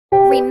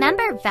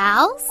Remember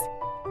vowels?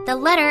 The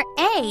letter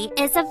A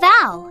is a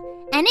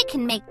vowel, and it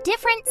can make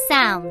different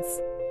sounds.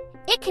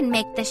 It can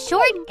make the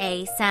short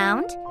A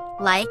sound,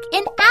 like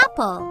an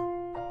apple,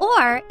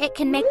 or it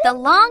can make the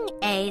long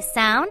A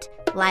sound,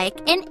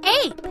 like an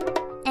ape.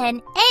 An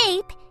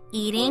ape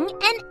eating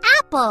an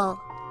apple.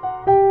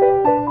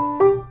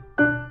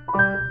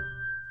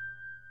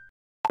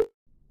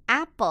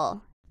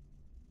 Apple.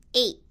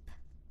 Ape.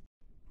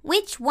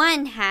 Which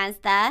one has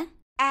the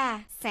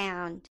A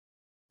sound?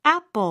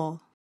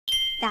 Apple.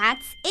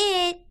 That's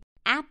it.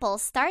 Apple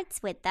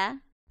starts with the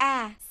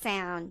A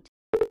sound.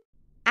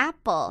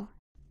 Apple.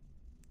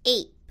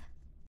 Ape.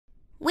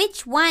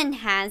 Which one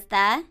has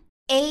the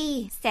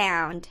A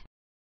sound?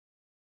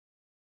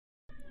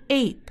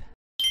 Ape.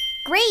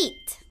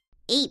 Great!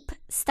 Ape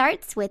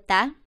starts with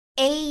the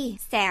A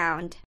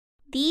sound.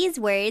 These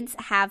words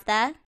have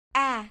the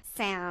A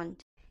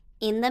sound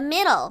in the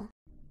middle.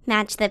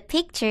 Match the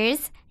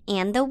pictures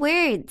and the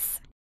words.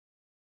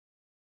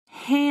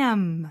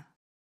 Ham.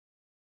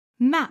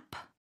 Map.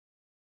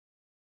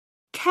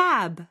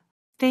 Cab.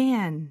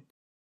 Fan.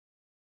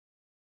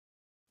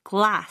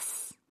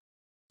 Glass.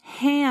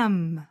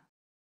 Ham.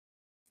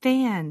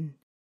 Fan.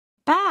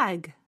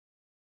 Bag.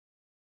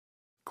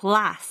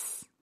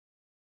 Glass.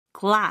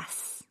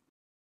 Glass.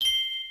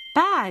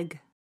 Bag.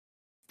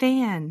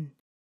 Fan.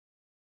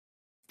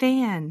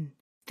 Fan.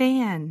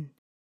 Fan.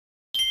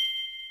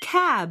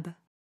 Cab.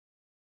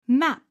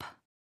 Map.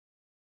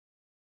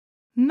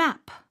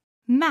 Map.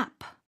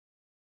 Map.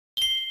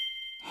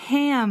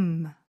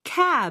 Ham.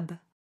 Cab.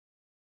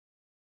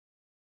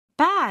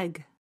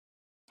 Bag.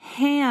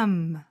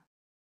 Ham.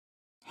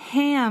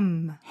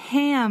 Ham.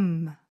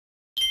 Ham.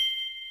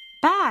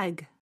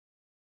 Bag.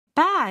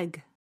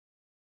 Bag.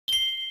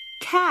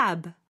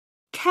 Cab.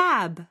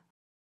 Cab.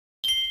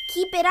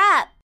 Keep it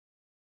up.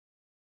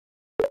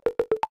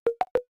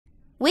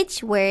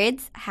 Which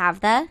words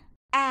have the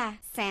A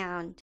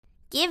sound?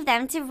 Give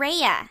them to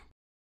Rhea.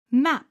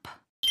 Map.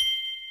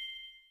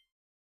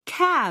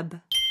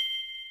 Cab.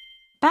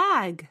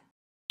 Bag.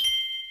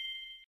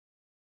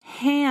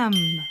 Ham.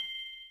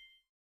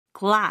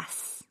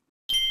 Glass.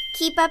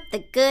 Keep up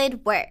the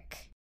good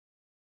work.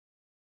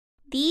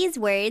 These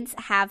words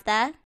have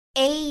the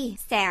A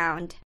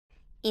sound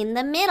in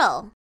the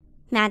middle.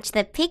 Match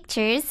the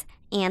pictures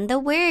and the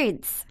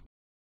words.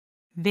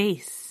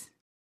 Vase.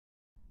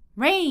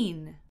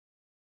 Rain.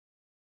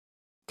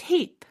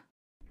 Tape.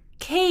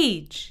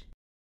 Cage.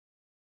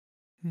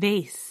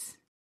 Vase.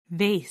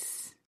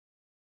 Vase.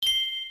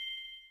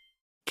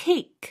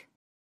 Cake.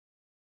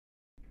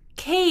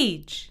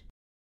 Cage.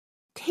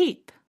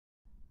 Tape.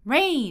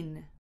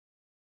 Rain.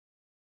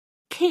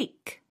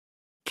 Cake.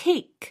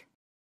 Cake.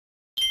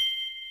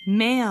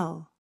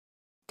 Mail.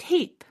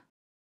 Tape.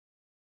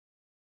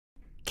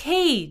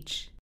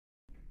 Cage.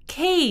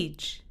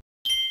 Cage.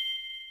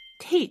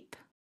 Tape.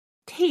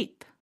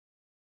 Tape.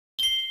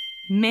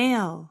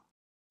 Mail.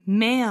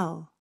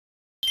 Mail.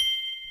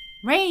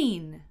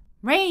 Rain.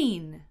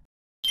 Rain.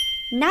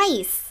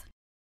 Nice!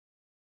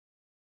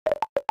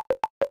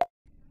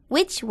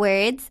 Which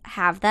words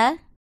have the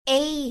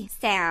A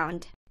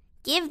sound?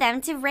 Give them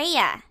to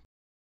Rhea.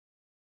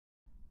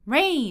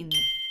 Rain.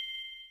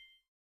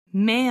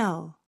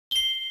 Mail.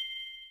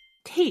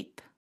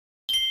 Tape.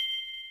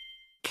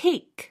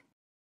 Cake.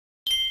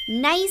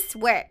 Nice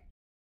work!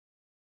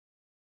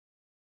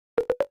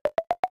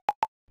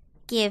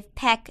 Give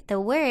Peck the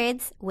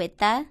words with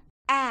the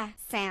A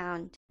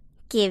sound.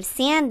 Give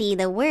Sandy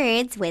the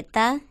words with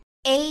the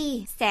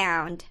A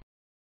sound.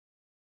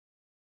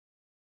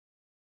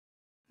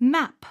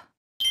 Map.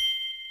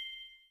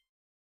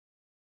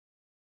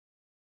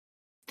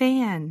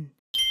 Fan.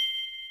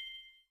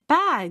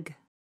 Bag.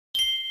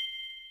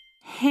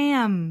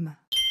 Ham.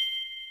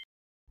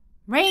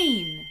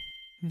 Rain.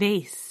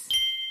 Vase.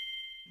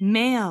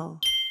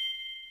 Mail.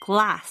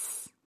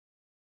 Glass.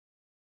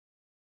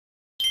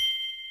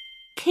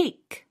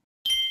 Cake.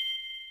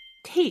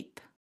 Tape.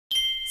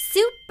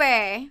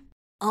 Super!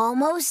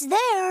 Almost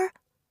there.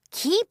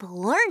 Keep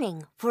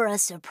learning for a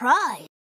surprise.